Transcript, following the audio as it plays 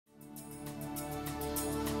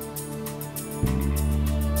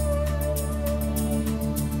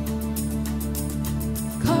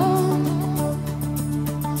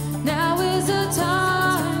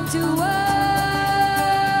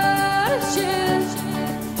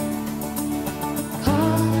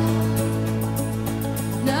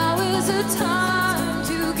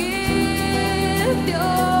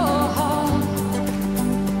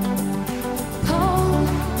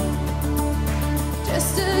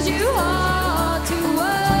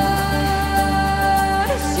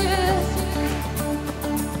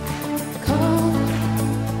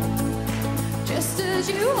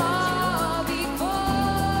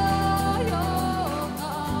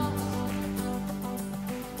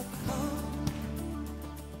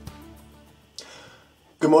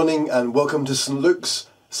Good morning and welcome to St Luke's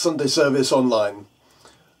Sunday service online.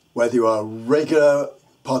 Whether you are a regular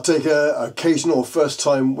partaker, occasional or first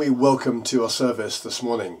time, we welcome to our service this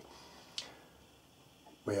morning.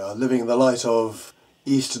 We are living in the light of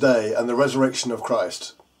Easter Day and the resurrection of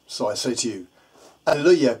Christ. So I say to you,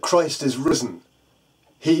 Hallelujah, Christ is risen.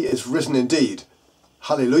 He is risen indeed.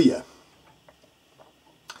 Hallelujah.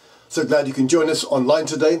 So glad you can join us online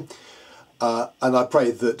today. And I pray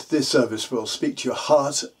that this service will speak to your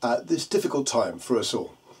heart at this difficult time for us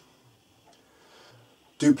all.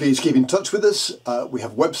 Do please keep in touch with us. We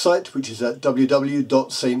have a website which is at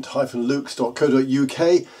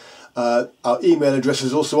www.st-lukes.co.uk. Our email address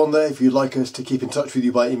is also on there. If you'd like us to keep in touch with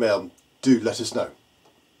you by email, do let us know.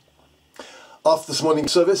 After this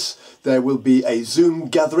morning's service, there will be a Zoom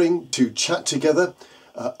gathering to chat together.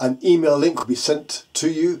 An email link will be sent to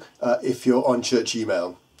you if you're on church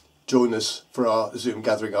email. Join us for our Zoom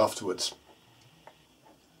gathering afterwards.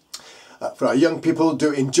 For our young people,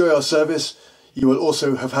 do enjoy our service. You will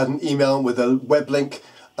also have had an email with a web link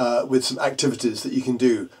with some activities that you can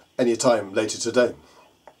do any time later today.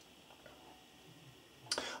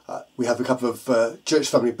 We have a couple of church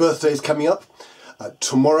family birthdays coming up.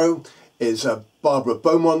 Tomorrow is Barbara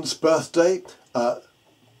Beaumont's birthday.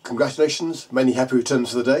 Congratulations, many happy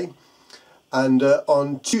returns for the day. And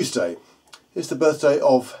on Tuesday is the birthday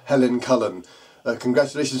of Helen Cullen.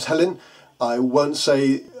 Congratulations, Helen. I won't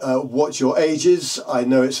say what your age is. I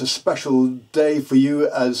know it's a special day for you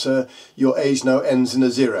as your age now ends in a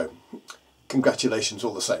 0. Congratulations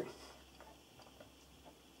all the same.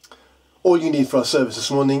 All you need for our service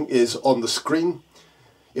this morning is on the screen.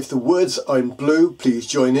 If the words are in blue, please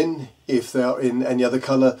join in. If they are in any other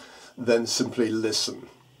colour, then simply listen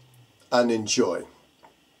and enjoy.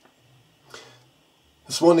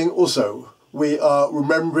 This morning also, we are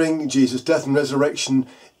remembering Jesus' death and resurrection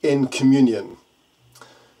in communion.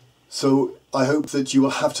 So I hope that you will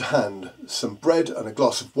have to hand some bread and a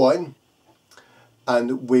glass of wine,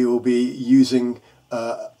 and we will be using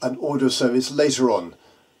an order of service later on,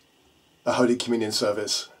 a Holy Communion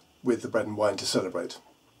service with the bread and wine to celebrate.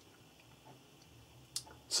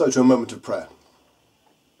 So to a moment of prayer.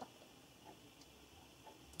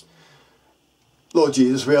 Lord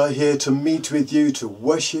Jesus, we are here to meet with you, to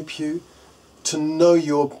worship you, to know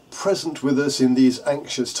you're present with us in these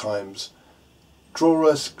anxious times. Draw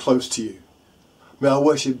us close to you. May our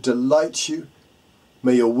worship delight you.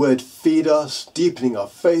 May your word feed us, deepening our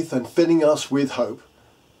faith and filling us with hope.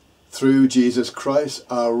 Through Jesus Christ,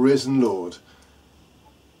 our risen Lord.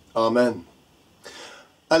 Amen.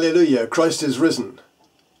 Alleluia, Christ is risen.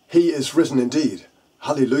 He is risen indeed.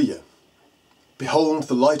 Hallelujah. Behold,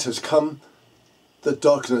 the light has come. The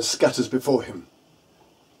darkness scatters before him.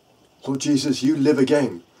 Lord Jesus, you live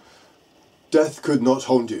again. Death could not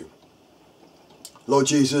hold you. Lord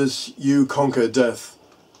Jesus, you conquered death.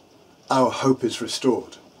 Our hope is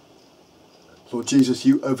restored. Lord Jesus,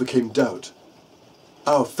 you overcame doubt.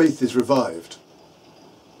 Our faith is revived.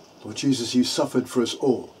 Lord Jesus, you suffered for us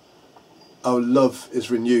all. Our love is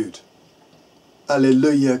renewed.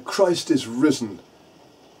 Alleluia, Christ is risen.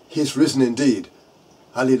 He is risen indeed.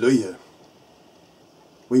 Alleluia.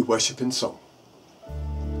 We worship in song.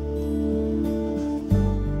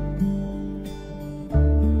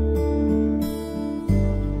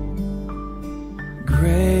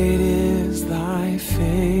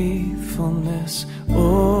 Faithfulness,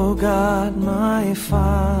 O God, my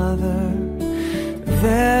Father,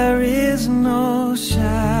 there is no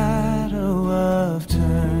shadow of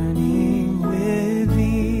turning with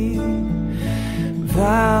thee.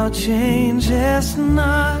 Thou changest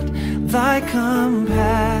not, thy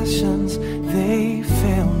compassions, they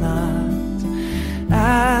fail not.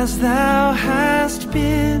 As thou hast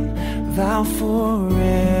been, thou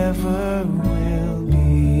forever will be.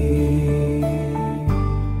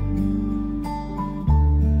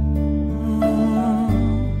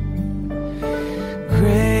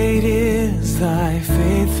 Great is thy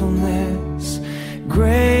faithfulness.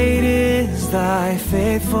 Great is thy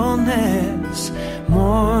faithfulness.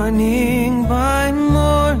 Morning by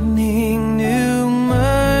morning, new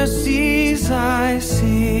mercies I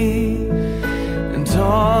see. And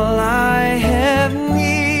all I have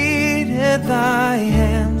needed, thy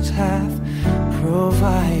hands hath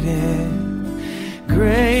provided.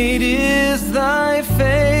 Great is thy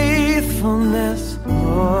faithfulness,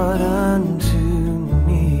 Lord, unto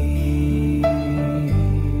me.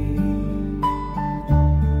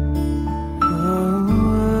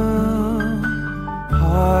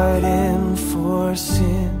 Pardon for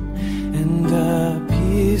sin and a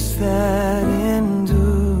peace that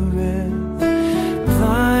endureth.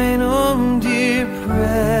 Thine own dear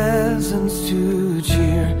presence to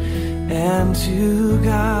cheer and to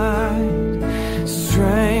guide.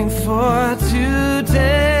 Strength for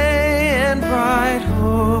today and bright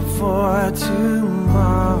hope for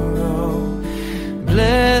tomorrow.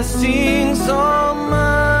 Blessings all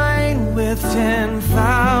mine with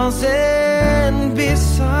 10,000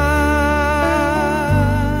 besides.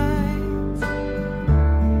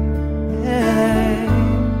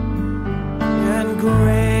 And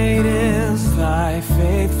great is thy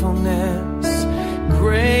faithfulness.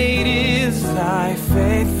 Great is thy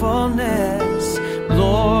faithfulness.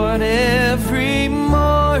 Lord, every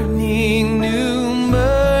morning new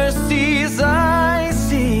mercies I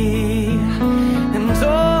see. And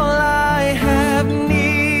all I have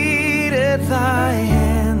needed, thy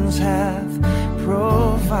hands hath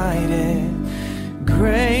provided.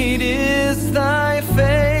 Great is thy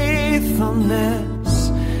faithfulness.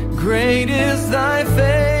 Great is thy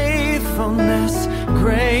faithfulness.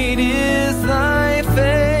 Great is thy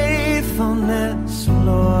faithfulness,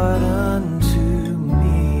 Lord, unto me.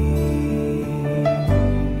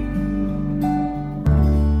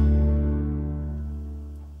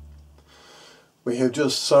 We have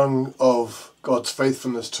just sung of God's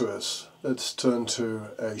faithfulness to us. Let's turn to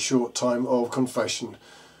a short time of confession,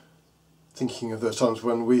 thinking of those times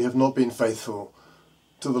when we have not been faithful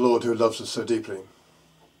to the Lord who loves us so deeply.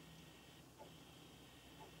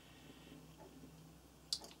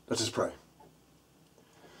 Let us pray.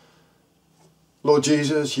 Lord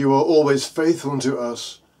Jesus, you are always faithful unto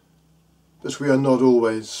us, but we are not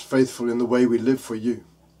always faithful in the way we live for you.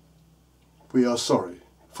 We are sorry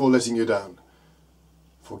for letting you down.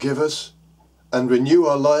 Forgive us and renew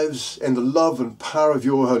our lives in the love and power of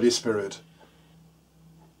your Holy Spirit.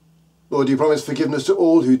 Lord, you promise forgiveness to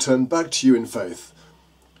all who turn back to you in faith.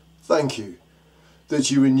 Thank you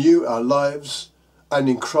that you renew our lives and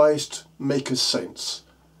in Christ make us saints.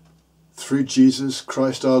 Through Jesus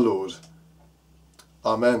Christ our Lord.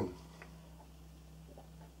 Amen.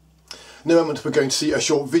 In a moment we're going to see a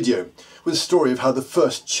short video with a story of how the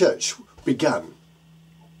first church began.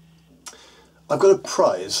 I've got a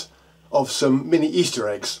prize of some mini Easter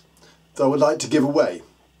eggs that I would like to give away.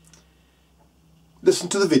 Listen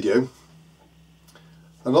to the video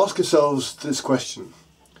and ask yourselves this question.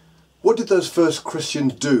 What did those first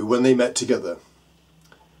Christians do when they met together?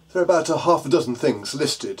 There are about a half a dozen things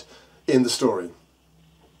listed in the story.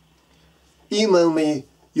 Email me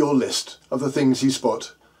your list of the things you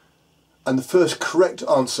spot, and the first correct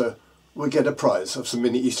answer will get a prize of some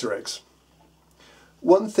mini Easter eggs.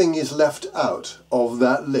 One thing is left out of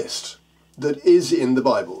that list that is in the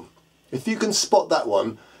Bible. If you can spot that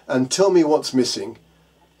one and tell me what's missing,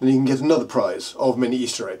 then you can get another prize of mini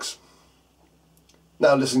Easter eggs.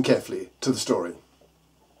 Now listen carefully to the story.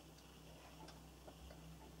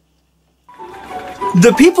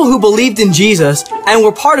 The people who believed in Jesus and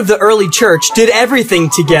were part of the early church did everything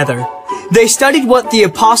together. They studied what the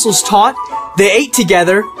apostles taught, they ate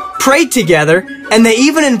together, prayed together, and they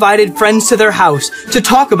even invited friends to their house to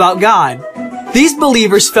talk about God. These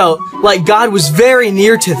believers felt like God was very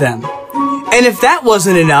near to them. And if that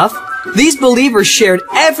wasn't enough, these believers shared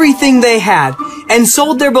everything they had and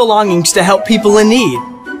sold their belongings to help people in need.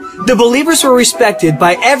 The believers were respected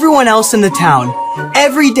by everyone else in the town.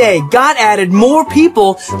 Every day, God added more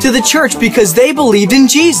people to the church because they believed in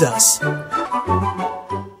Jesus.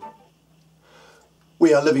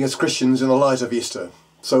 We are living as Christians in the light of Easter,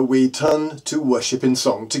 so we turn to worship in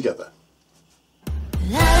song together.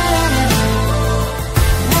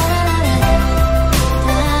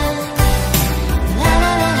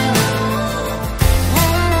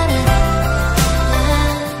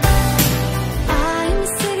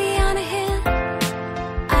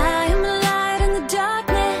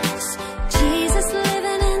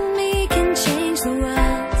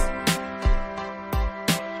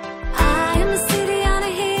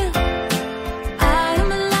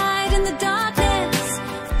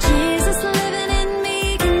 Jesus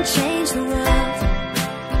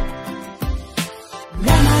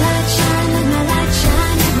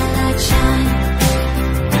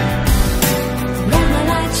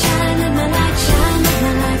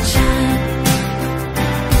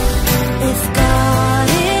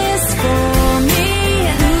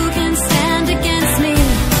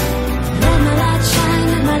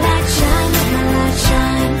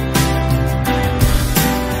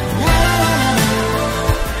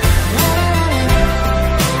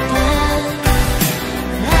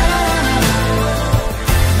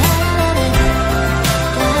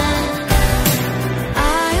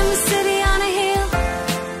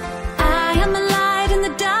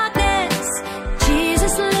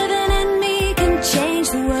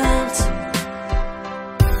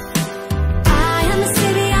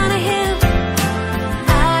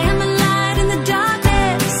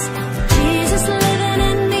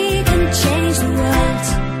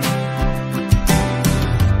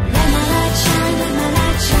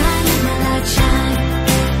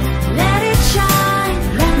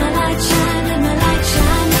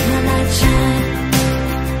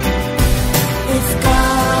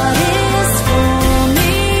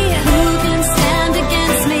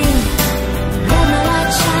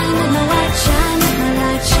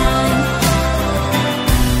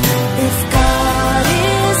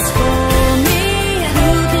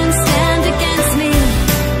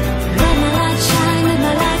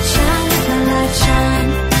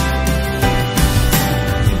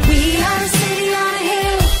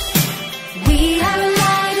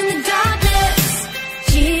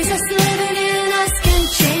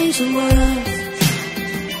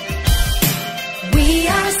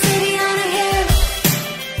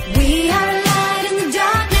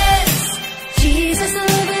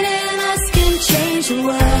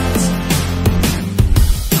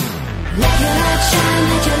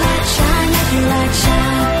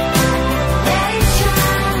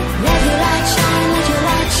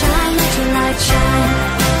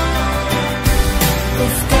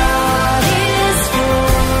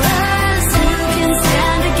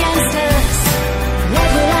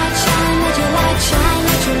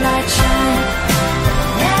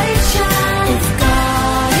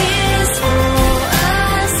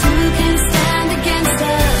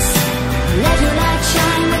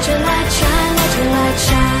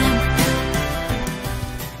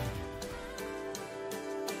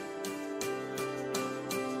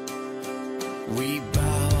We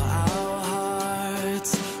bow our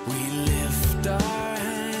hearts, we lift our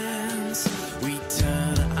hands, we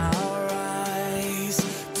turn our eyes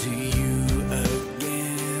to you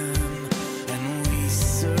again, and we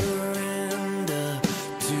surrender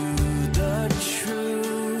to the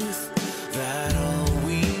truth that all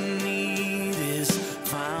we need is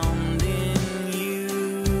found in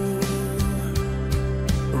you.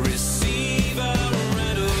 Receive our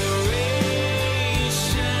adoration,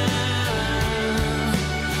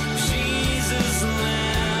 Jesus,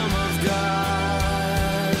 Lamb of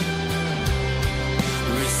God.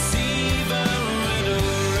 Receive our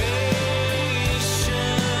adoration.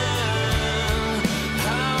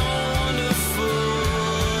 How wonderful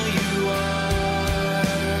you are.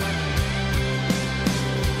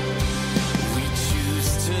 We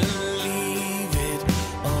choose to leave it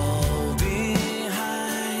all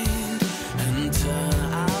behind and turn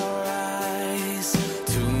our eyes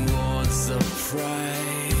towards the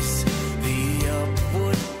prize, the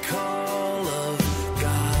upward call of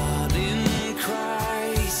God in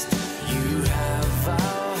Christ. You have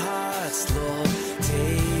our hearts, Lord,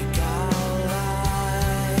 take our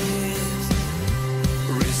lives.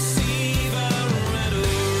 Receive our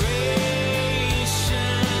adoration,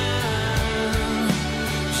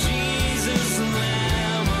 Jesus,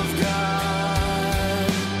 Lamb of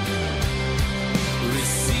God.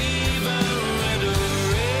 Receive our adoration.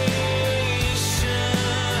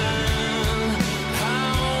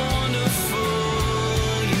 How wonderful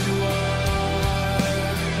you are.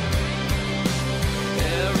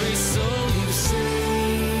 Every soul you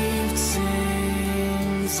saved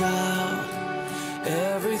sings out.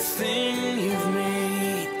 Everything you've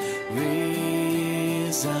made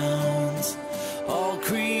resounds. All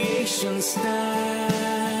creation standing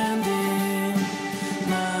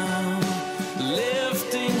now,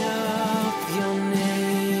 lifting up your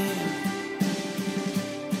name.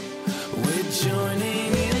 We're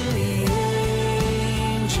joining in the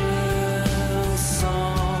angels'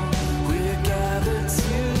 song. We're gathered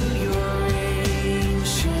to your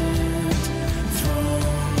ancient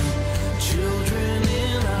throne, children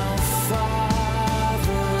in our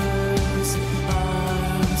Father's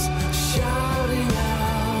arms, shouting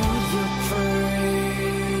out your praise.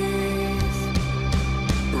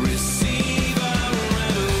 Receive our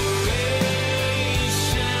adoration,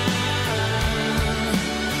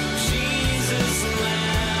 Jesus,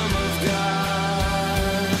 Lamb of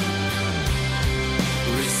God.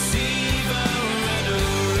 Receive our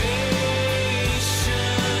adoration.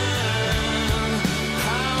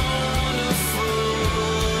 How wonderful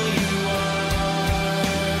you are.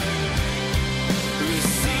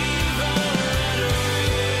 Receive our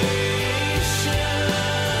adoration,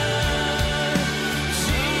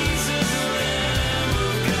 Jesus, Lamb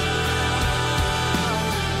of God.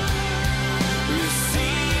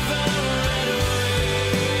 Receive our adoration.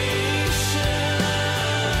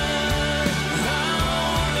 How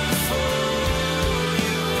wonderful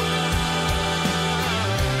you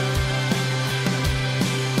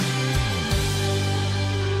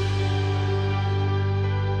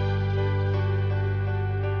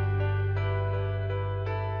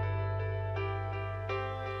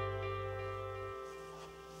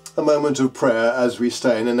A moment of prayer as we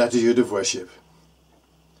stay in an attitude of worship.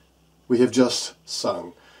 We have just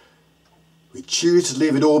sung. We choose to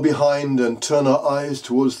leave it all behind and turn our eyes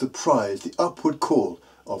towards the prize, the upward call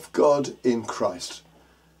of God in Christ.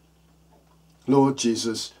 Lord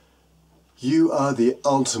Jesus, you are the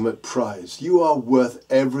ultimate prize. You are worth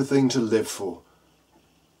everything to live for.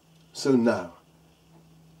 So now,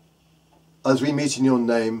 as we meet in your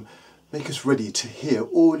name, make us ready to hear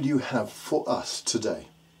all you have for us today.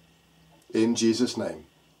 In Jesus' name,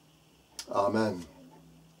 Amen.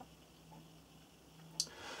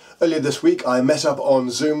 Earlier this week, I met up on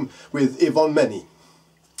Zoom with Yvonne Menny,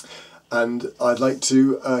 and I'd like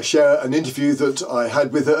to share an interview that I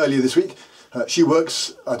had with her earlier this week. She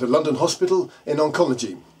works at a London hospital in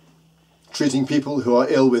oncology, treating people who are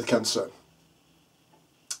ill with cancer.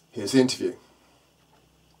 Here's the interview.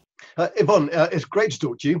 Yvonne, it's great to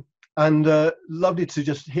talk to you, and lovely to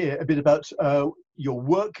just hear a bit about your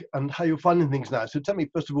work and how you're finding things now. So tell me,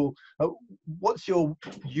 first of all, what's your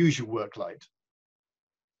usual work like?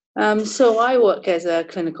 So I work as a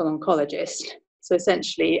clinical oncologist. So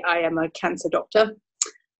essentially, I am a cancer doctor.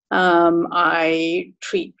 I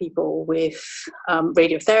treat people with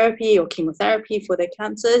radiotherapy or chemotherapy for their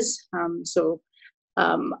cancers.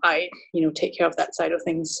 I, take care of that side of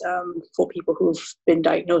things for people who've been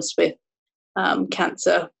diagnosed with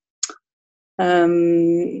cancer.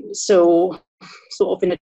 So sort of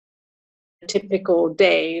in a typical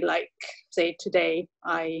day, like say today,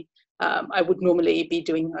 I I would normally be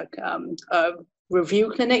doing a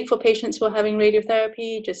review clinic for patients who are having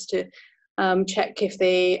radiotherapy, just to check if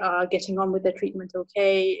they are getting on with their treatment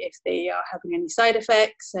okay, if they are having any side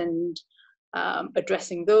effects, and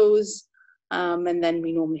addressing those. And then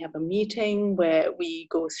we normally have a meeting where we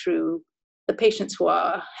go through the patients who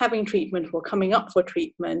are having treatment, who are coming up for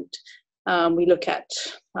treatment. We look at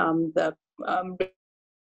the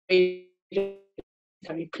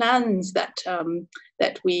plans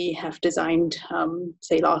that we have designed,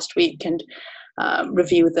 say last week, and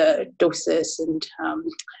review the doses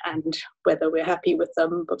and whether we're happy with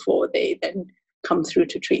them before they then come through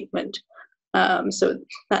to treatment. So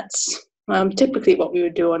that's typically what we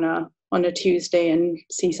would do on a Tuesday, and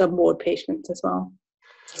see some ward patients as well.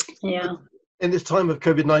 Yeah. In this time of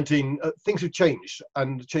COVID-19, things have changed,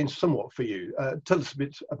 and changed somewhat for you. Tell us a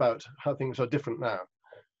bit about how things are different now.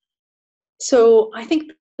 So I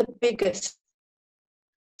think the biggest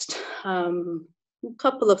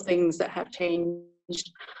couple of things that have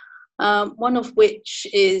changed, one of which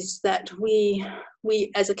is that we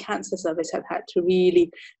as a cancer service have had to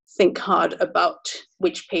really think hard about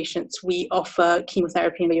which patients we offer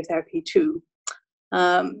chemotherapy and radiotherapy to.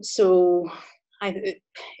 So I,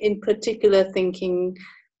 in particular, thinking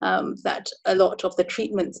that a lot of the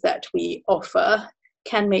treatments that we offer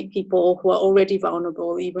can make people who are already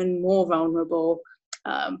vulnerable even more vulnerable,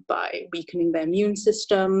 by weakening their immune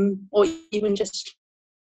system, or even just,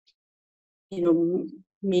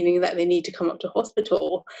 meaning that they need to come up to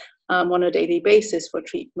hospital on a daily basis for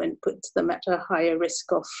treatment, puts them at a higher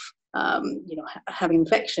risk of having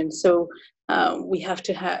infection. So we have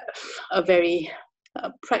to have a very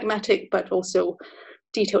pragmatic but also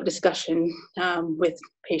detailed discussion with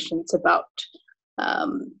patients about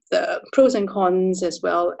the pros and cons, as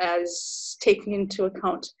well as taking into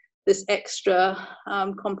account this extra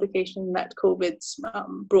complication that COVID's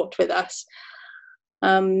brought with us.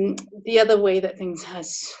 The other way that things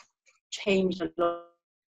has changed a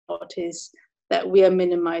lot is that we are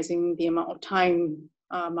minimizing the amount of time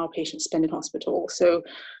our patients spend in hospital. So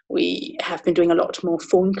we have been doing a lot more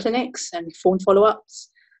phone clinics and phone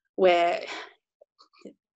follow-ups, where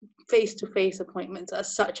face-to-face appointments are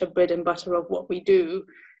such a bread and butter of what we do,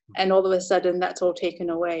 and all of a sudden that's all taken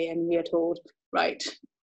away, and we are told, right,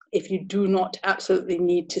 if you do not absolutely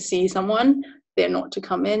need to see someone, they're not to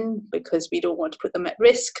come in, because we don't want to put them at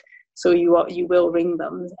risk. So you will ring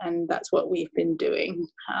them, and that's what we've been doing.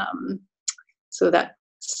 So that's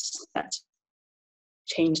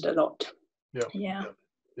changed a lot. Yeah.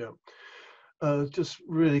 Just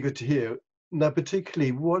really good to hear. Now,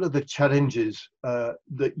 particularly, what are the challenges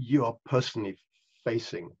that you are personally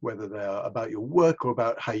facing, whether they are about your work or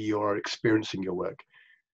about how you are experiencing your work?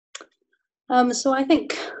 So I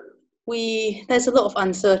think there's a lot of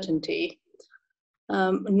uncertainty.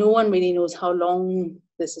 No one really knows how long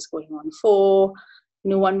this is going on for.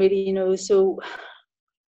 No one really knows. So,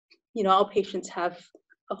 our patients have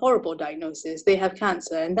a horrible diagnosis. They have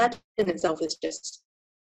cancer, and that in itself is just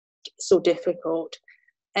so difficult.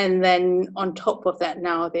 And then on top of that,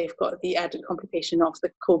 now they've got the added complication of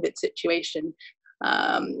the COVID situation.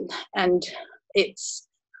 And it's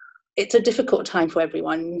a difficult time for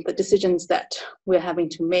everyone. The decisions that we're having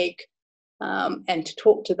to make and to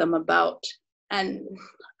talk to them about. And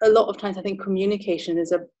a lot of times I think communication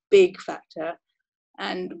is a big factor.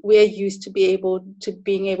 And we're used to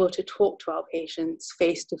being able to talk to our patients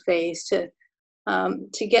face to face, to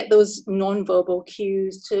get those non-verbal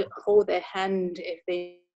cues, to hold their hand if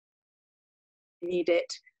they need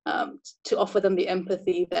it, to offer them the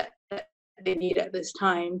empathy that they need at this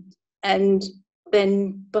time. And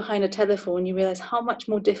then behind a telephone, you realize how much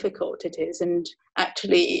more difficult it is, and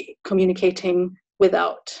actually communicating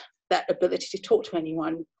without that ability to talk to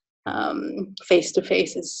anyone face to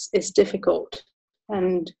face is difficult.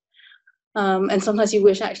 And sometimes you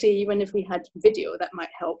wish, actually, even if we had video, that might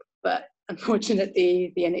help. But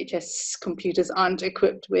unfortunately, the NHS computers aren't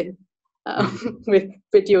equipped with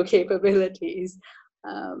video capabilities.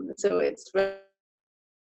 So it's very,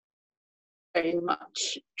 very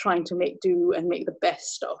much trying to make do and make the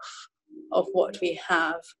best of what we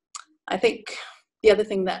have. I think the other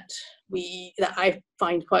thing that I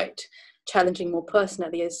find quite challenging more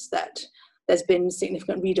personally is that there's been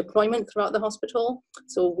significant redeployment throughout the hospital.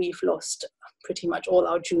 So we've lost pretty much all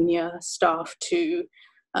our junior staff to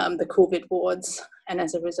the COVID wards. And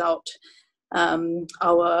as a result,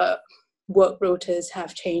 our work rotas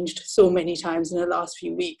have changed so many times in the last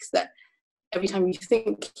few weeks that every time you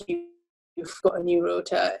think you've got a new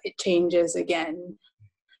rota, it changes again.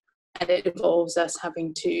 And it involves us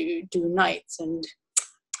having to do nights. And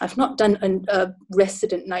I've not done a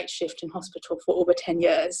resident night shift in hospital for over 10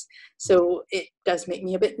 years, so it does make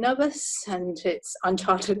me a bit nervous, and it's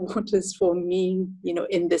uncharted waters for me,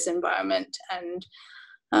 in this environment.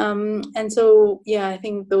 And so, yeah, I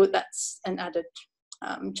think though that's an added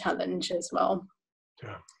challenge as well.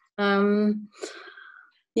 Yeah.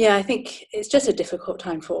 Yeah, I think it's just a difficult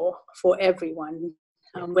time for everyone,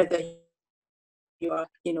 whether you are,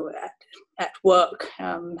 at work,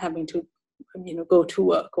 having to, go to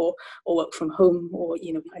work or work from home, or,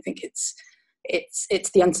 I think it's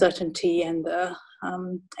the uncertainty and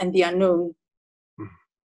the unknown.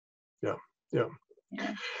 Yeah, yeah.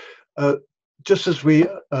 Yeah. Just as we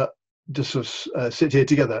sit here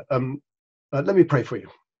together, let me pray for you.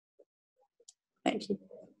 Thank you.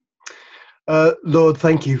 Lord,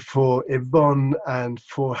 thank you for Yvonne and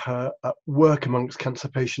for her work amongst cancer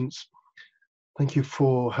patients. Thank you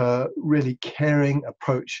for her really caring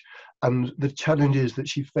approach and the challenges that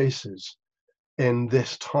she faces in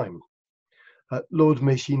this time. Lord,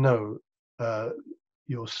 may she know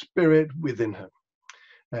your spirit within her,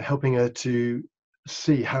 helping her to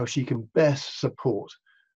see how she can best support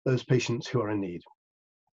those patients who are in need.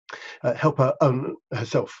 Help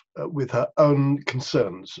herself with her own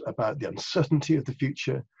concerns about the uncertainty of the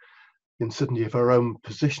future, the uncertainty of her own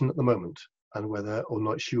position at the moment, and whether or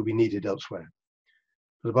not she will be needed elsewhere.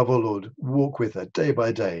 But above all, Lord, walk with her day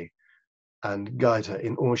by day and guide her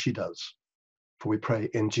in all she does. For we pray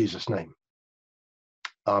in Jesus' name.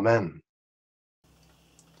 Amen.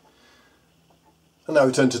 And now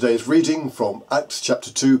we turn to today's reading from Acts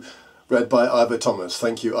chapter 2, read by Ivor Thomas.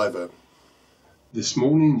 Thank you, Ivor. This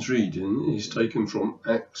morning's reading is taken from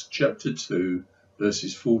Acts chapter 2,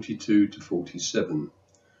 verses 42 to 47.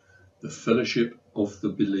 The fellowship of the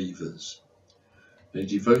believers. They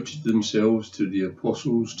devoted themselves to the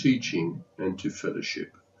apostles' teaching and to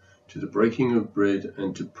fellowship, to the breaking of bread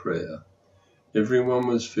and to prayer. Everyone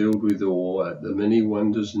was filled with awe at the many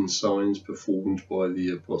wonders and signs performed by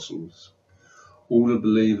the apostles. All the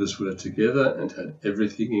believers were together and had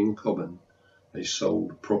everything in common. They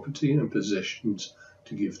sold property and possessions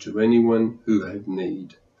to give to anyone who had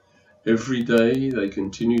need. Every day they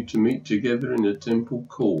continued to meet together in the temple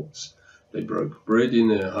courts. They broke bread in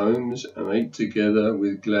their homes and ate together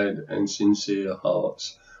with glad and sincere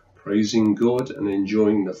hearts, praising God and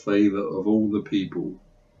enjoying the favour of all the people.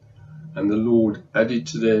 And the Lord added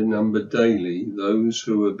to their number daily those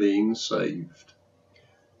who were being saved.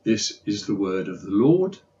 This is the word of the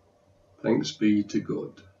Lord. Thanks be to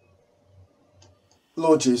God.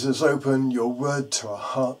 Lord Jesus, open your word to our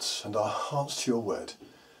hearts and our hearts to your word,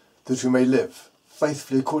 that we may live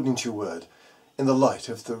faithfully according to your word in the light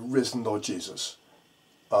of the risen Lord Jesus.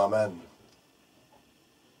 Amen.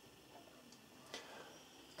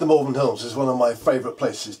 The Malvern Hills is one of my favourite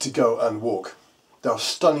places to go and walk. There are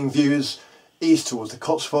stunning views east towards the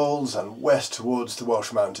Cotswolds and west towards the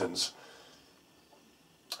Welsh Mountains.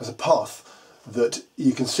 There's a path that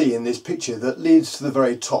you can see in this picture that leads to the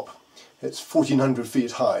very top. It's 1,400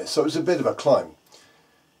 feet high, so it's a bit of a climb.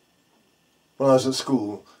 When I was at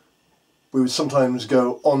school, we would sometimes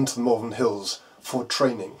go onto the Malvern Hills for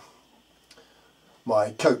training.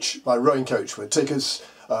 My rowing coach, would take us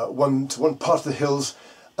to one part of the hills,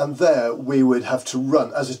 and there we would have to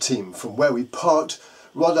run as a team from where we parked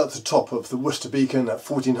right up the top of the Worcester Beacon at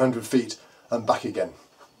 1,400 feet and back again.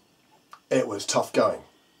 It was tough going.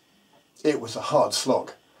 It was a hard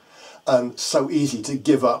slog, and so easy to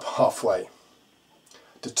give up halfway.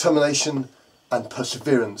 Determination and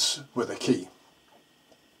perseverance were the key.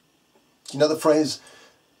 You know the phrase,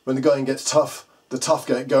 when the going gets tough, the tough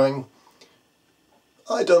get going?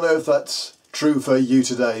 I don't know if that's true for you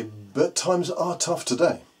today, but times are tough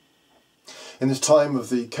today. In this time of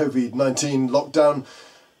the COVID-19 lockdown,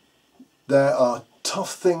 there are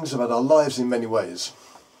tough things about our lives in many ways.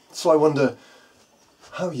 So I wonder,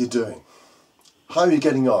 how are you doing? How are you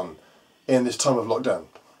getting on in this time of lockdown?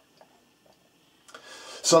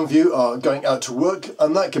 Some of you are going out to work,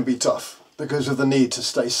 and that can be tough because of the need to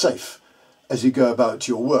stay safe as you go about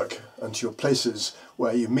your work and to your places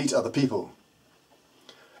where you meet other people.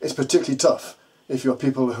 It's particularly tough if you're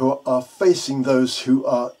people who are facing those who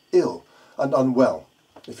are ill and unwell,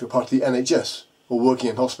 if you're part of the NHS or working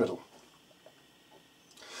in hospital.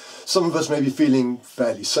 Some of us may be feeling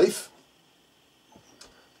fairly safe.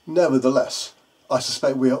 Nevertheless, I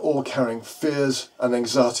suspect we are all carrying fears and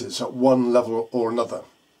anxieties at one level or another.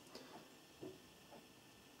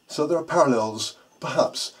 So there are parallels,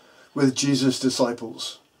 perhaps, with Jesus'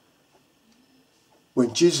 disciples.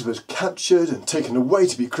 When Jesus was captured and taken away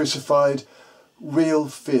to be crucified, real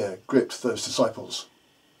fear gripped those disciples.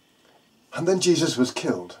 And then Jesus was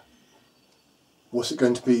killed. Was it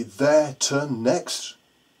going to be their turn next?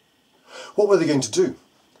 What were they going to do?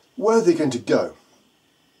 Where were they going to go?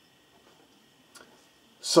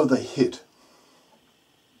 So they hid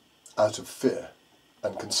out of fear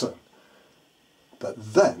and concern.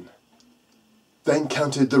 But then they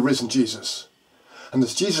encountered the risen Jesus. And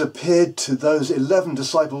as Jesus appeared to those 11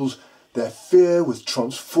 disciples, their fear was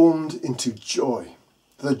transformed into joy,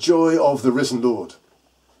 the joy of the risen Lord.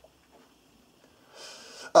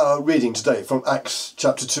 Our reading today from Acts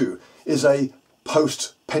chapter 2 is a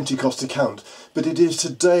post-Pentecost account, but it is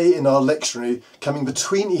today in our lectionary, coming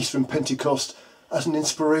between Easter and Pentecost, as an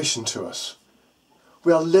inspiration to us.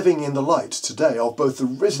 We are living in the light today of both the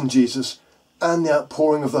risen Jesus and the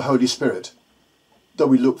outpouring of the Holy Spirit, though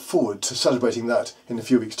we look forward to celebrating that in a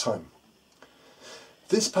few weeks' time.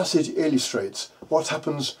 This passage illustrates what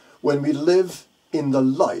happens when we live in the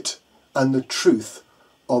light and the truth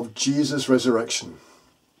of Jesus' resurrection.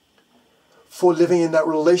 For living in that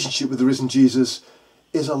relationship with the risen Jesus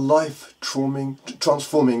is a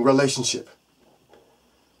life-transforming relationship.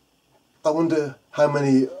 I wonder how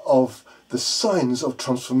many of the signs of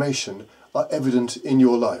transformation are evident in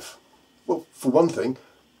your life. Well, for one thing,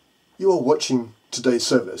 you are watching today's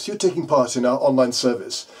service. You're taking part in our online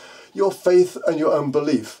service. Your faith and your own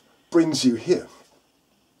belief brings you here.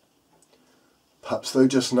 Perhaps though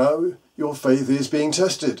just now your faith is being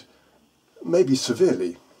tested, maybe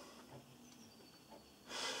severely.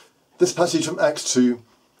 This passage from Acts 2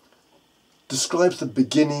 describes the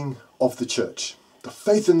beginning of the church. The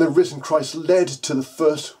faith in the risen Christ led to the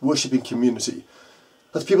first worshipping community.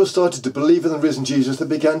 As people started to believe in the risen Jesus, they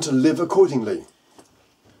began to live accordingly.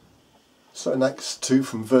 So in Acts 2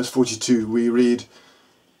 from verse 42 we read,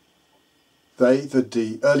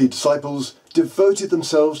 the early disciples, devoted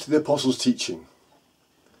themselves to the apostles' teaching.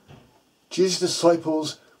 Jesus'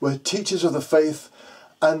 disciples were teachers of the faith,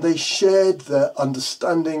 and they shared their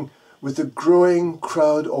understanding with the growing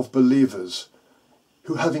crowd of believers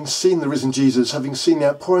who, having seen the risen Jesus, having seen the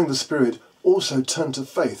outpouring of the Spirit, also turned to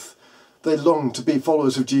faith. They longed to be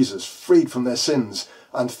followers of Jesus, freed from their sins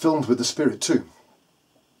and filled with the Spirit too.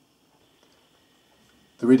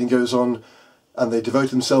 The reading goes on, and they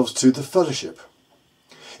devoted themselves to the fellowship.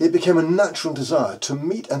 It became a natural desire to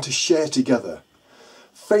meet and to share together.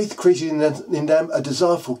 Faith created in them a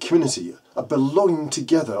desire for community, a belonging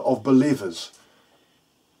together of believers.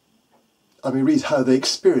 And we read how they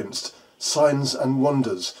experienced signs and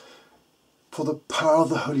wonders, for the power of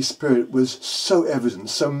the Holy Spirit was so evident,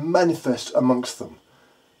 so manifest amongst them.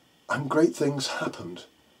 And great things happened.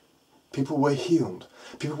 People were healed.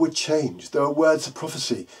 People were changed. There were words of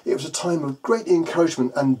prophecy. It was a time of great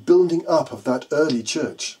encouragement and building up of that early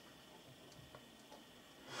church.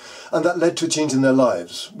 And that led to a change in their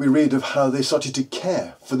lives. We read of how they started to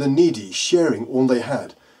care for the needy, sharing all they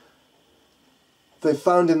had. They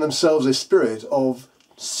found in themselves a spirit of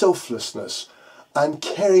selflessness and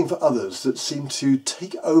caring for others that seemed to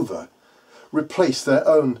take over, replace their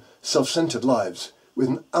own self-centered lives with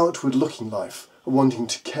an outward-looking life, wanting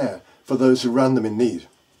to care for those who ran them in need.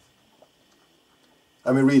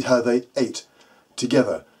 And we read how they ate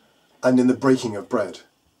together and in the breaking of bread.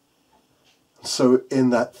 So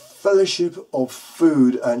in that fellowship of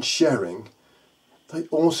food and sharing, they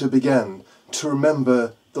also began to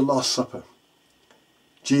remember the Last Supper.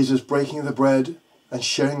 Jesus breaking of the bread and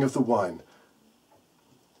sharing of the wine.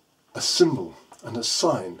 A symbol and a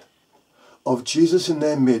sign of Jesus in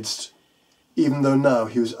their midst, even though now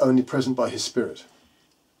he was only present by his Spirit.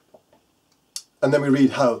 And then we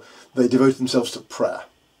read how they devoted themselves to prayer.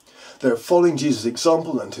 They were following Jesus'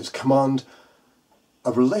 example and his command,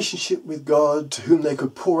 a relationship with God to whom they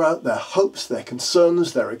could pour out their hopes, their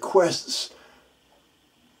concerns, their requests.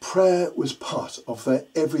 Prayer was part of their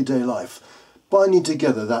everyday life, binding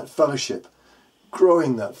together that fellowship,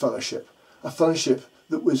 growing that fellowship, a fellowship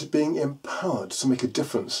that was being empowered to make a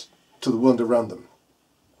difference to the world around them.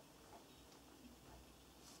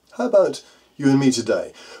 How about you and me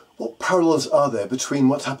today? What parallels are there between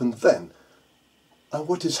what happened then and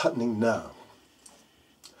what is happening now?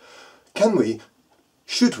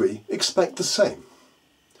 Should we expect the same?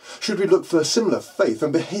 Should we look for similar faith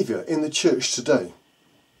and behaviour in the church today?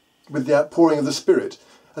 With the outpouring of the Spirit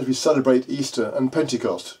as we celebrate Easter and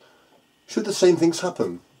Pentecost, should the same things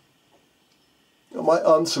happen? My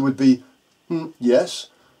answer would be yes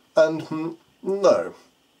and no.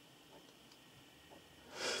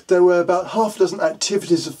 There were about half a dozen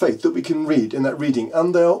activities of faith that we can read in that reading,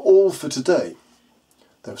 and they are all for today.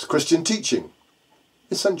 There was Christian teaching,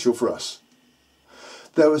 essential for us.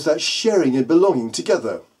 There was that sharing and belonging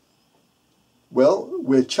together. Well,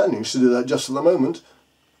 we're challenged to do that just at the moment,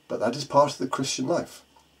 but that is part of the Christian life.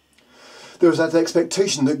 There is that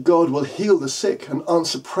expectation that God will heal the sick and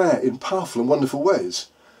answer prayer in powerful and wonderful ways.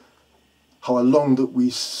 How I long that we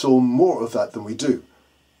saw more of that than we do.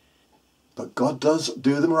 But God does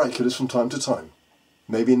do the miraculous from time to time.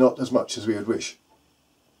 Maybe not as much as we would wish.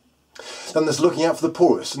 Then there's looking out for the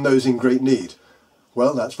poorest and those in great need.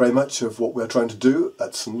 Well, that's very much of what we're trying to do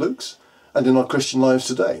at St Luke's and in our Christian lives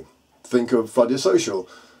today. Think of Friday Social,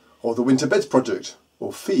 or the Winter Beds Project,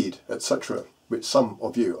 or Feed, etc., which some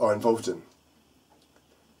of you are involved in.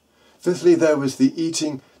 Fifthly, there was the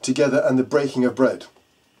eating together and the breaking of bread.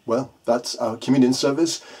 Well, that's our communion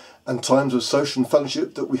service and times of social and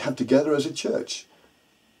fellowship that we have together as a church.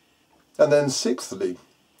 And then sixthly,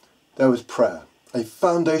 there was prayer, a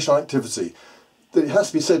foundational activity that, it has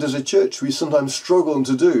to be said, as a church we sometimes struggle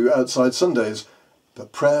to do outside Sundays,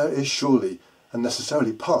 but prayer is surely and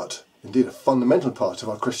necessarily part, indeed a fundamental part of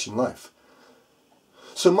our Christian life.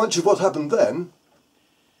 So much of what happened then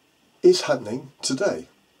is happening today.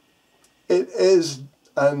 It is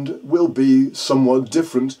and will be somewhat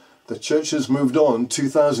different. The church has moved on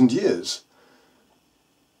 2,000 years.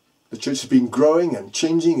 The church has been growing and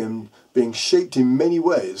changing and being shaped in many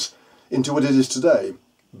ways into what it is today.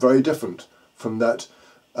 Very different from that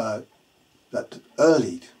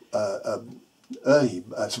early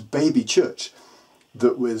baby church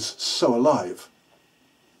that was so alive.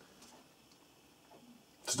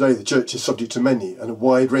 Today the church is subject to many and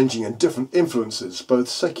wide-ranging and different influences, both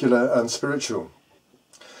secular and spiritual.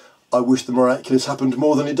 I wish the miraculous happened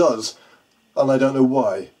more than it does, and I don't know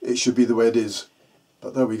why it should be the way it is,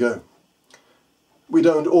 but there we go. We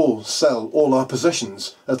don't all sell all our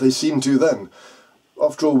possessions as they seemed to then.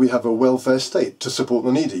 After all, we have a welfare state to support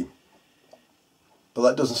the needy. But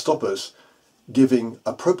that doesn't stop us giving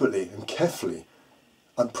appropriately and carefully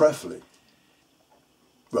and prayerfully.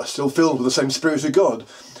 We are still filled with the same Spirit of God.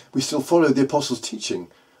 We still follow the Apostles' teaching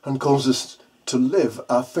and cause us to live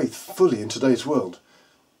our faith fully in today's world.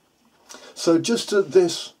 So just at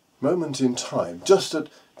this moment in time, just at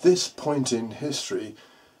this point in history,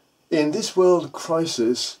 in this world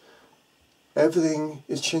crisis, everything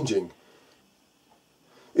is changing.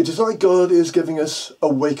 It is like God is giving us a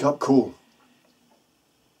wake-up call.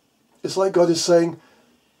 It's like God is saying,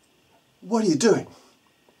 what are you doing?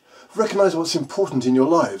 Recognise what's important in your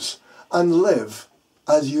lives and live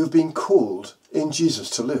as you have been called in Jesus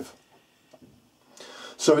to live.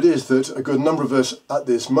 So it is that a good number of us at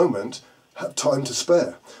this moment have time to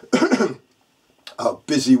spare. Our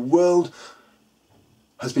busy world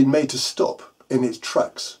has been made to stop in its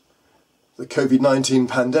tracks. The COVID-19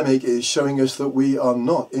 pandemic is showing us that we are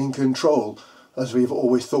not in control as we've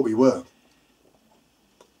always thought we were.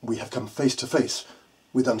 We have come face to face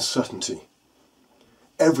with uncertainty.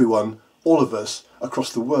 Everyone, all of us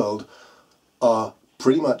across the world, are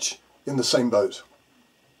pretty much in the same boat.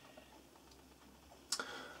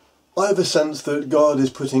 I have a sense that God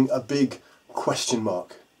is putting a big question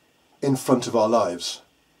mark in front of our lives.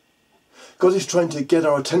 God is trying to get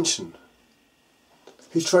our attention.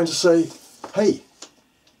 He's trying to say, hey,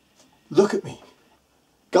 look at me.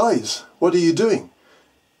 Guys, what are you doing?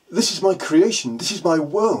 This is my creation. This is my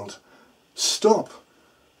world. Stop.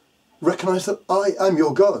 Recognise that I am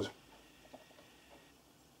your God.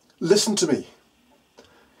 Listen to me.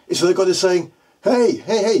 It's like God is saying,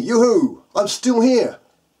 hey, yoo-hoo, I'm still here.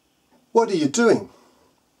 What are you doing?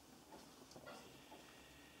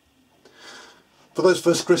 For those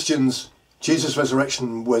first Christians, Jesus'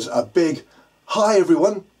 resurrection was a big, hi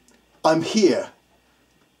everyone, I'm here.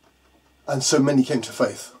 And so many came to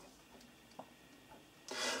faith.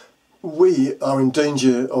 We are in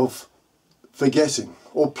danger of forgetting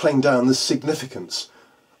or playing down the significance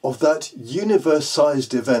of that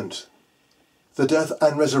universe-sized event, the death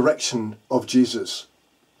and resurrection of Jesus.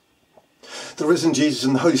 The risen Jesus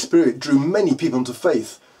and the Holy Spirit drew many people into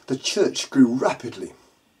faith. The church grew rapidly.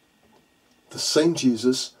 The same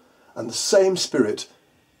Jesus and the same Spirit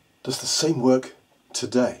does the same work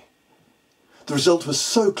today. The result was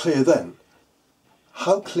so clear then.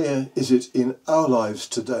 How clear is it in our lives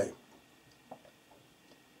today?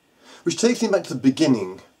 Which takes me back to the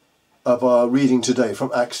beginning of our reading today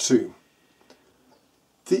from Acts 2.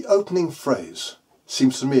 The opening phrase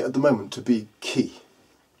seems to me at the moment to be key.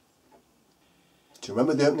 Do you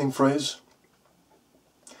remember the opening phrase?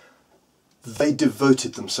 They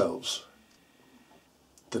devoted themselves.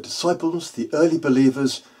 The disciples, the early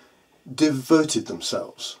believers, devoted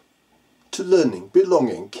themselves to learning,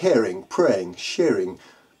 belonging, caring, praying, sharing,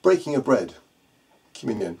 breaking of bread,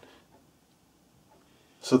 communion.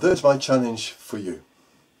 So there's my challenge for you,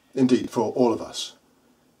 indeed for all of us.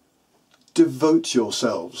 Devote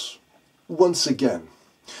yourselves once again.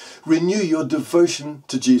 Renew your devotion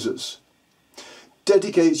to Jesus.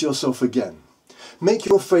 Dedicate yourself again. Make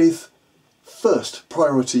your faith first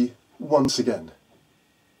priority once again.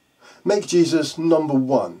 Make Jesus number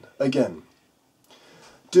one again.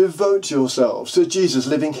 Devote yourselves to Jesus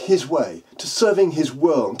living his way, to serving his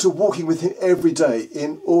world, to walking with him every day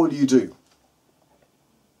in all you do.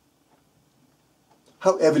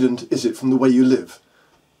 How evident is it from the way you live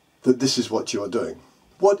that this is what you are doing?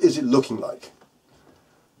 What is it looking like?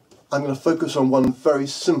 I'm going to focus on one very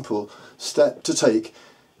simple step to take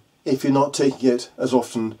if you're not taking it as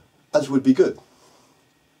often as would be good.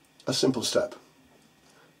 A simple step.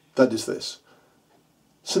 That is this.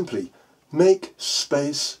 Simply make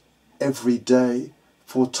space every day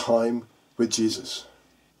for time with Jesus.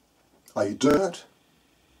 Are you doing that?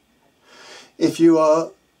 If you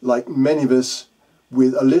are, like many of us,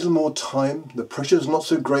 with a little more time, the pressure is not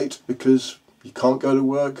so great because you can't go to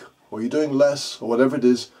work or you're doing less or whatever it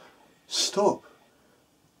is, stop.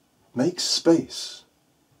 Make space.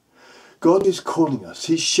 God is calling us.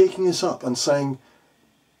 He's shaking us up and saying,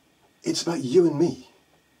 it's about you and me.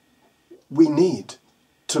 We need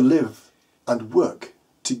to live and work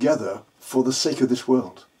together for the sake of this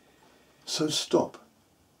world. So stop.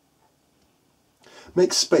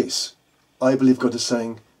 Make space, I believe God is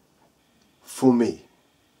saying, for me,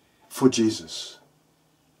 for Jesus.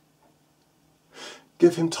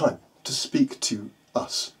 Give him time to speak to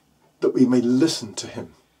us, that we may listen to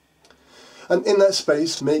him. And in that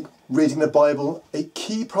space, make reading the Bible a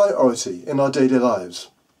key priority in our daily lives.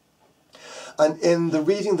 And in the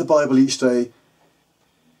reading of the Bible each day,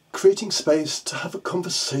 creating space to have a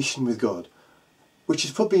conversation with God, which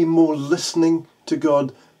is probably more listening to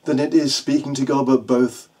God than it is speaking to God, but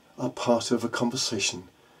both are part of a conversation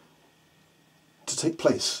to take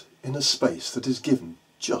place in a space that is given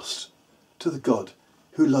just to the God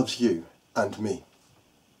who loves you and me.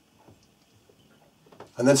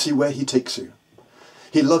 And then see where he takes you.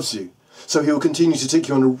 He loves you, so he will continue to take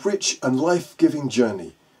you on a rich and life-giving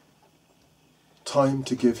journey. Time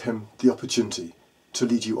to give him the opportunity to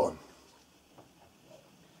lead you on.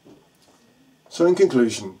 So in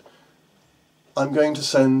conclusion, I'm going to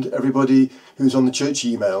send everybody who's on the church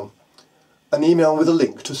email an email with a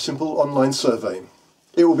link to a simple online survey.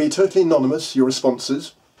 It will be totally anonymous, your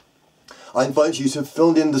responses. I invite you to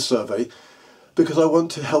fill in the survey because I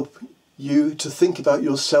want to help you to think about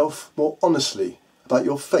yourself more honestly, about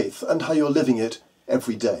your faith and how you're living it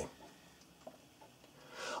every day.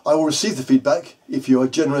 I will receive the feedback if you are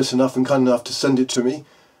generous enough and kind enough to send it to me,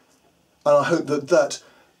 and I hope that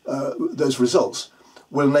those results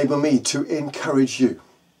will enable me to encourage you,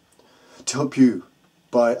 to help you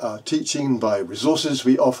by our teaching, by resources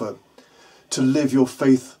we offer, to live your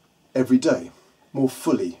faith every day more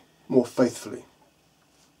fully, more faithfully.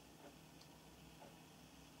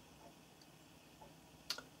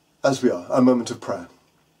 As we are, a moment of prayer.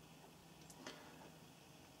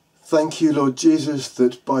 Thank you, Lord Jesus,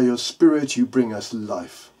 that by your Spirit you bring us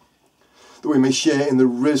life, that we may share in the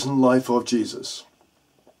risen life of Jesus.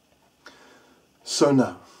 So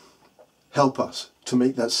now, help us to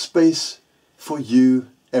make that space for you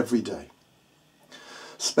every day.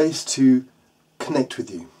 Space to connect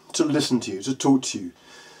with you, to listen to you, to talk to you,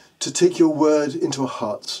 to take your word into our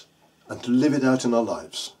hearts and to live it out in our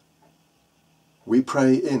lives. We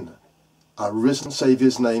pray in our risen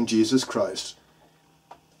Saviour's name, Jesus Christ.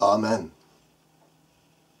 Amen.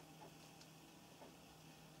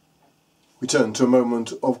 We turn to a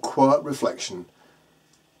moment of quiet reflection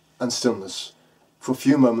and stillness for a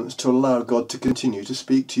few moments to allow God to continue to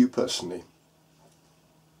speak to you personally.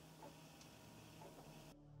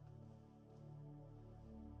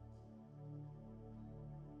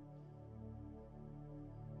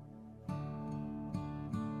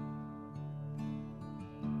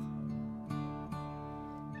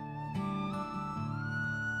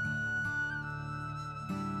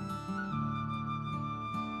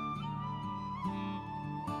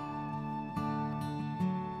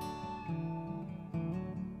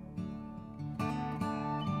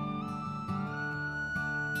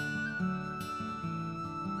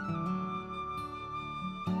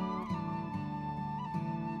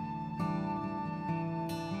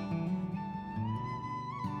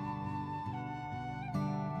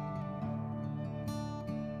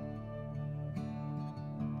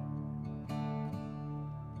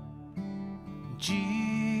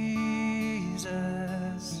 Jesus,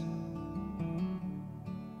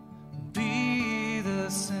 be the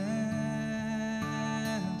center,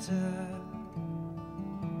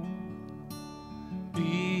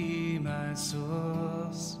 be my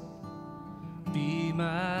source, be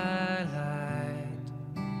my light,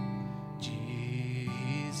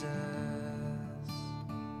 Jesus.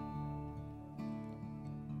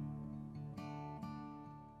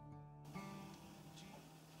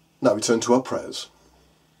 Now we turn to our prayers.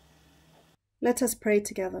 Let us pray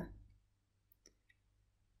together.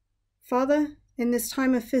 Father, in this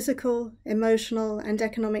time of physical, emotional, and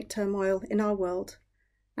economic turmoil in our world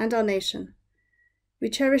and our nation, we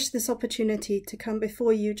cherish this opportunity to come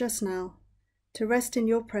before you just now, to rest in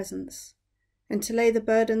your presence, and to lay the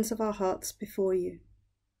burdens of our hearts before you.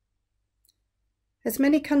 As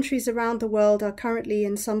many countries around the world are currently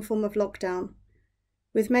in some form of lockdown,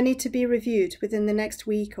 with many to be reviewed within the next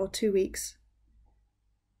week or 2 weeks,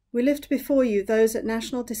 we lift before you those at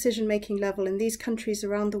national decision-making level in these countries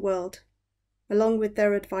around the world, along with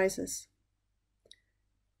their advisors.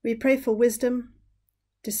 We pray for wisdom,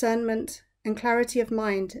 discernment, and clarity of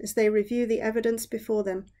mind as they review the evidence before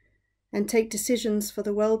them and take decisions for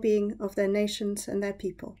the well-being of their nations and their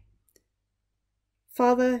people.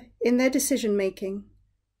 Father, in their decision-making,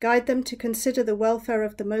 guide them to consider the welfare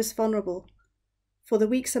of the most vulnerable for the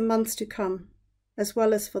weeks and months to come, as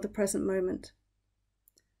well as for the present moment.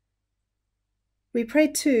 We pray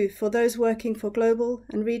too for those working for global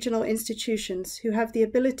and regional institutions who have the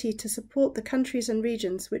ability to support the countries and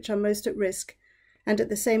regions which are most at risk and at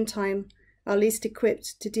the same time are least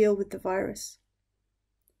equipped to deal with the virus.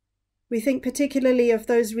 We think particularly of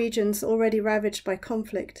those regions already ravaged by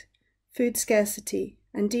conflict, food scarcity,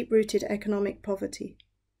 and deep-rooted economic poverty.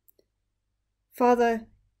 Father,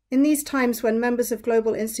 in these times when members of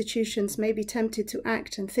global institutions may be tempted to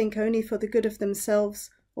act and think only for the good of themselves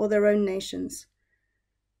or their own nations,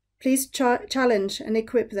 please challenge and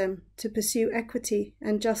equip them to pursue equity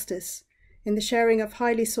and justice in the sharing of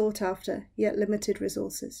highly sought-after yet limited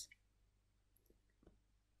resources.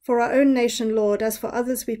 For our own nation, Lord, as for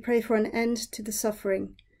others, we pray for an end to the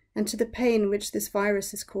suffering and to the pain which this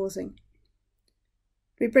virus is causing.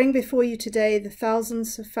 We bring before you today the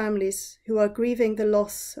thousands of families who are grieving the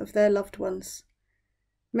loss of their loved ones,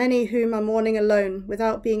 many whom are mourning alone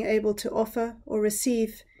without being able to offer or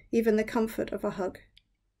receive even the comfort of a hug.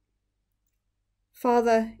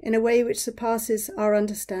 Father, in a way which surpasses our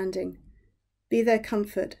understanding, be their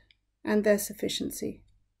comfort and their sufficiency.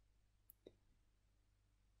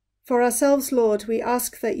 For ourselves, Lord, we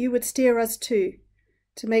ask that you would steer us too,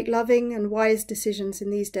 to make loving and wise decisions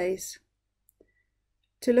in these days,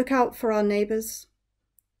 to look out for our neighbours,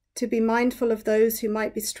 to be mindful of those who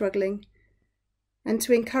might be struggling, and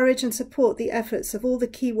to encourage and support the efforts of all the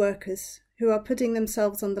key workers who are putting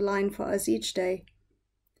themselves on the line for us each day.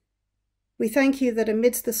 We thank you that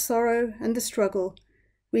amidst the sorrow and the struggle,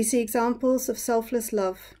 we see examples of selfless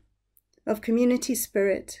love, of community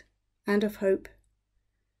spirit, and of hope.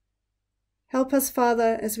 Help us,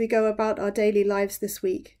 Father, as we go about our daily lives this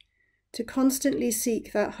week, to constantly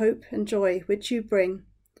seek that hope and joy which you bring,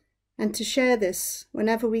 and to share this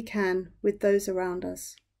whenever we can with those around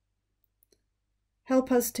us.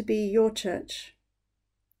 Help us to be your church.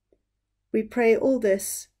 We pray all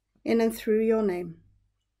this in and through your name.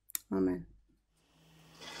 Amen.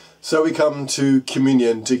 So we come to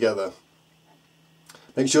communion together.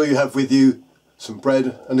 Make sure you have with you some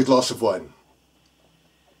bread and a glass of wine.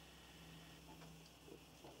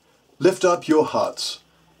 Lift up your hearts.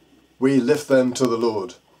 We lift them to the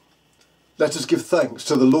Lord. Let us give thanks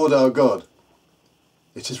to the Lord our God.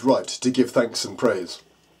 It is right to give thanks and praise.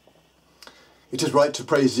 It is right to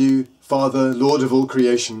praise you, Father, Lord of all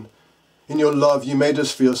creation. In your love you made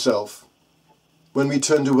us for yourself. When we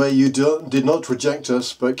turned away, you did not reject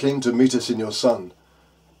us, but came to meet us in your Son.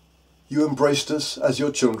 You embraced us as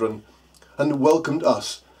your children and welcomed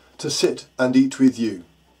us to sit and eat with you.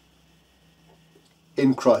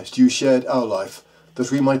 In Christ you shared our life,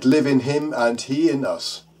 that we might live in him and he in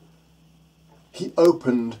us. He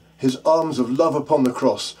opened his arms of love upon the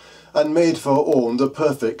cross and made for all the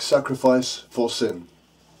perfect sacrifice for sin.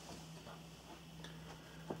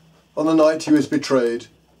 On the night he was betrayed,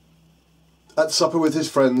 at supper with his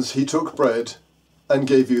friends, he took bread and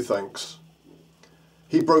gave you thanks.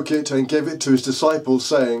 He broke it and gave it to his disciples,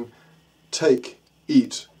 saying, "Take,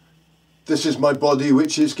 eat. This is my body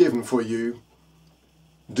which is given for you.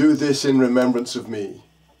 Do this in remembrance of me."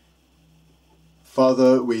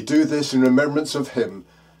 Father, we do this in remembrance of him.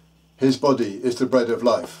 His body is the bread of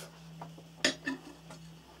life.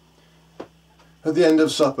 At the end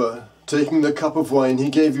of supper, taking the cup of wine, he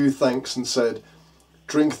gave you thanks and said,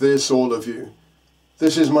 "Drink this, all of you.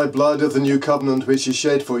 This is my blood of the new covenant, which is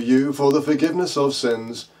shed for you for the forgiveness of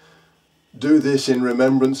sins. Do this in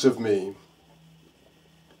remembrance of me."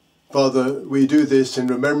 Father, we do this in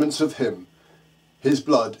remembrance of him. His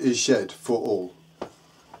blood is shed for all.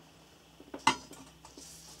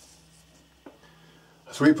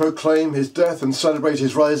 As we proclaim his death and celebrate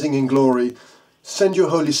his rising in glory, send your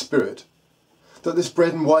Holy Spirit, that this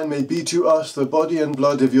bread and wine may be to us the body and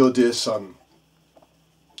blood of your dear Son.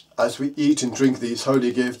 As we eat and drink these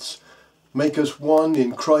holy gifts, make us one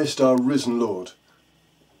in Christ our risen Lord.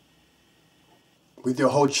 With your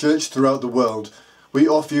whole church throughout the world, we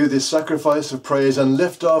offer you this sacrifice of praise and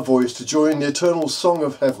lift our voice to join the eternal song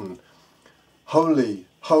of heaven. Holy,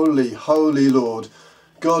 holy, holy Lord,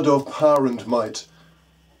 God of power and might,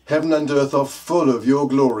 heaven and earth are full of your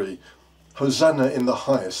glory. Hosanna in the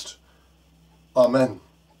highest. Amen.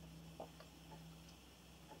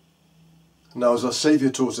 Now, as our Saviour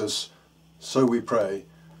taught us, so we pray.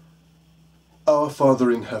 Our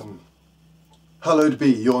Father in heaven, hallowed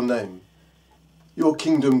be your name. Your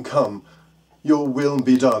kingdom come, your will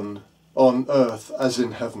be done, on earth as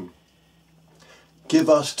in heaven. Give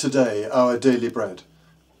us today our daily bread.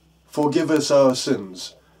 Forgive us our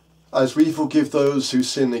sins, as we forgive those who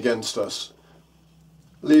sin against us.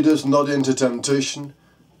 Lead us not into temptation,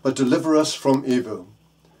 but deliver us from evil.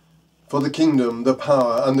 For the kingdom, the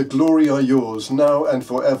power, and the glory are yours, now and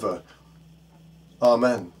forever.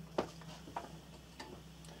 Amen.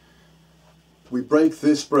 We break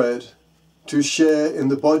this bread to share in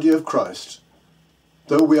the body of Christ.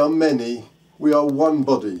 Though we are many, we are one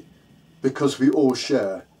body, because we all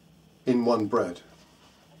share in one bread.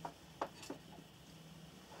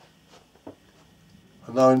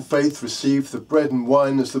 And now in faith receive the bread and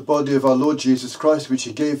wine as the body of our Lord Jesus Christ, which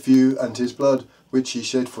he gave for you, and his blood, which he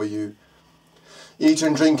shed for you. Eat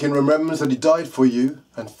and drink in remembrance that he died for you,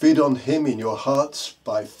 and feed on him in your hearts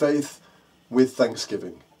by faith with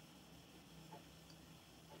thanksgiving.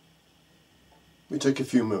 We take a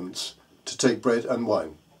few moments to take bread and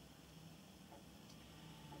wine.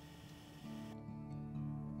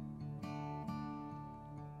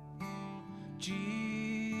 Jesus,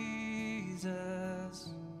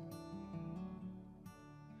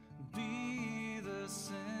 be the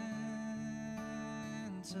center,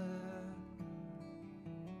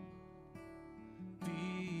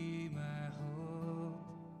 be my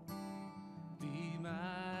hope, be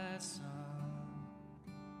my song,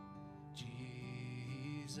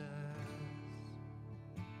 Jesus.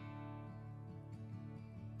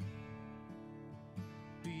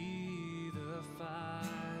 Be the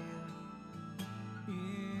fire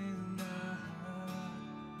in the heart,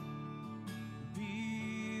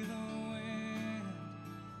 be the wind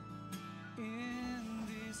in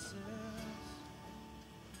this earth.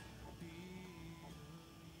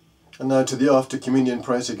 And now to the after communion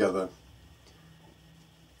prayer together.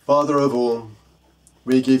 Father of all,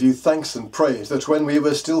 we give you thanks and praise that when we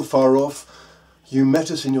were still far off, you met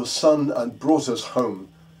us in your Son and brought us home.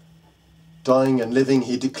 Dying and living,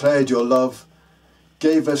 he declared your love,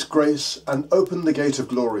 gave us grace, and opened the gate of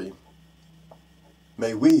glory.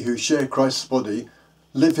 May we who share Christ's body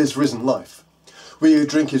live his risen life. We who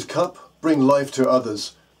drink his cup bring life to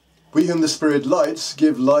others. We whom the Spirit lights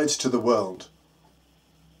give light to the world.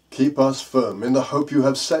 Keep us firm in the hope you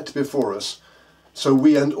have set before us, so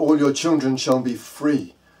we and all your children shall be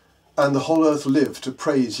free, and the whole earth live to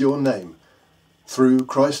praise your name. Through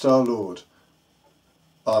Christ our Lord.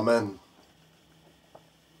 Amen.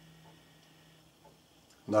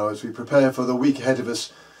 Now, as we prepare for the week ahead of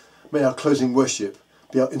us, may our closing worship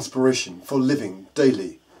be our inspiration for living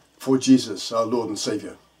daily for Jesus, our Lord and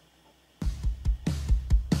Saviour.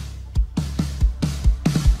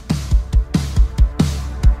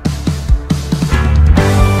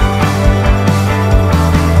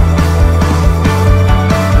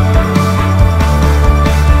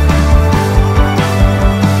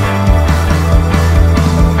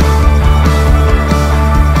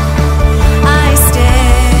 I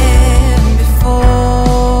stand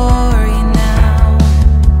before you now.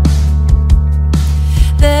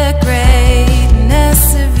 The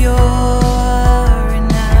greatness of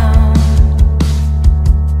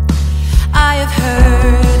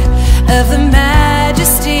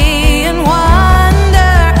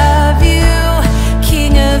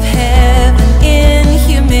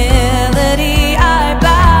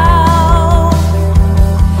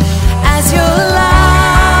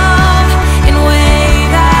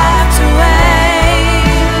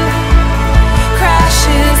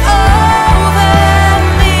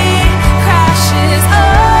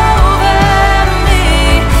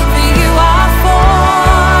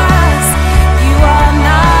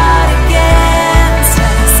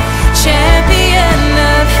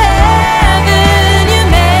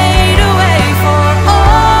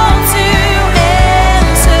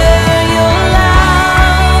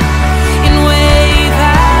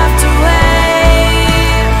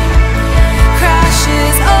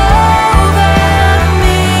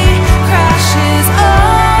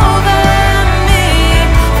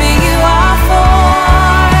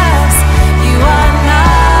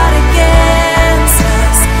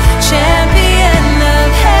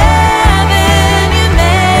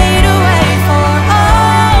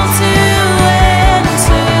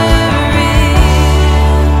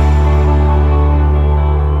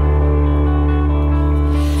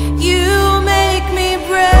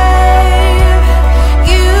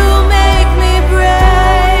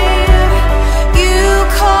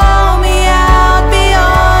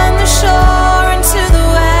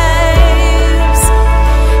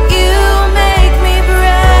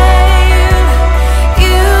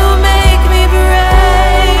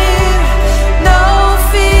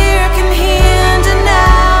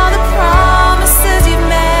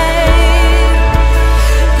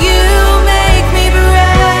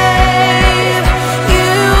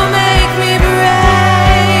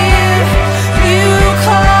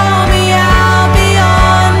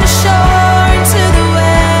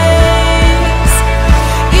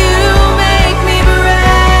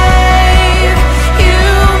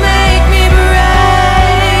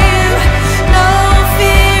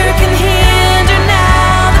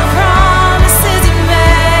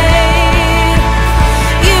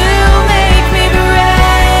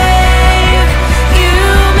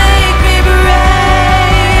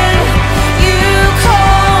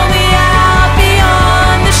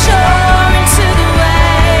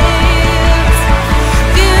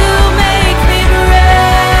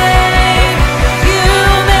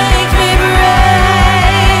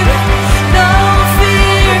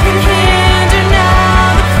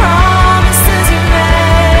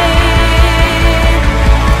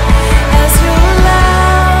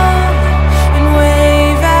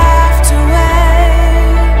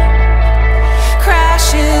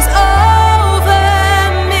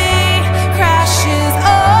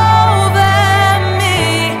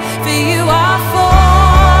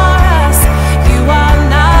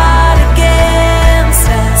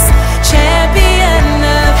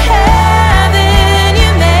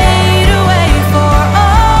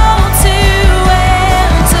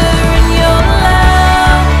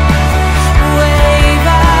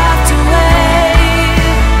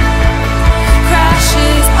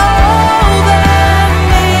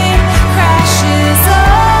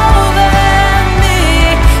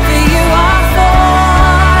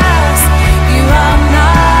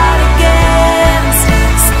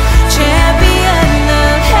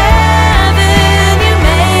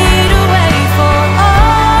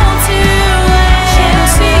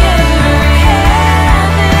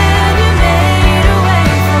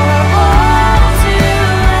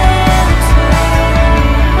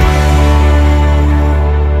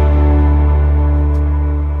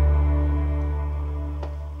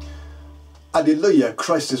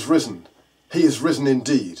Christ is risen. He is risen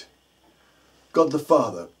indeed. God the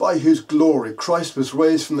Father, by whose glory Christ was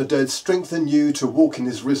raised from the dead, strengthen you to walk in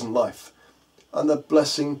his risen life. And the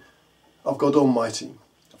blessing of God Almighty,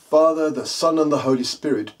 the Father, the Son, and the Holy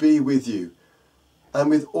Spirit be with you and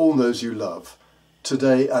with all those you love,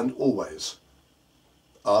 today and always.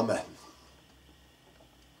 Amen.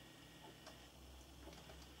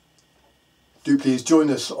 Do please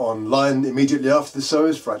join us online immediately after the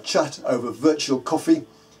service for a chat over virtual coffee.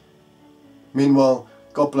 Meanwhile,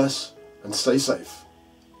 God bless and stay safe.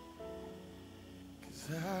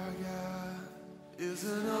 Our God is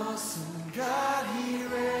an awesome God. He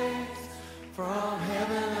reigns from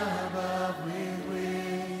heaven above.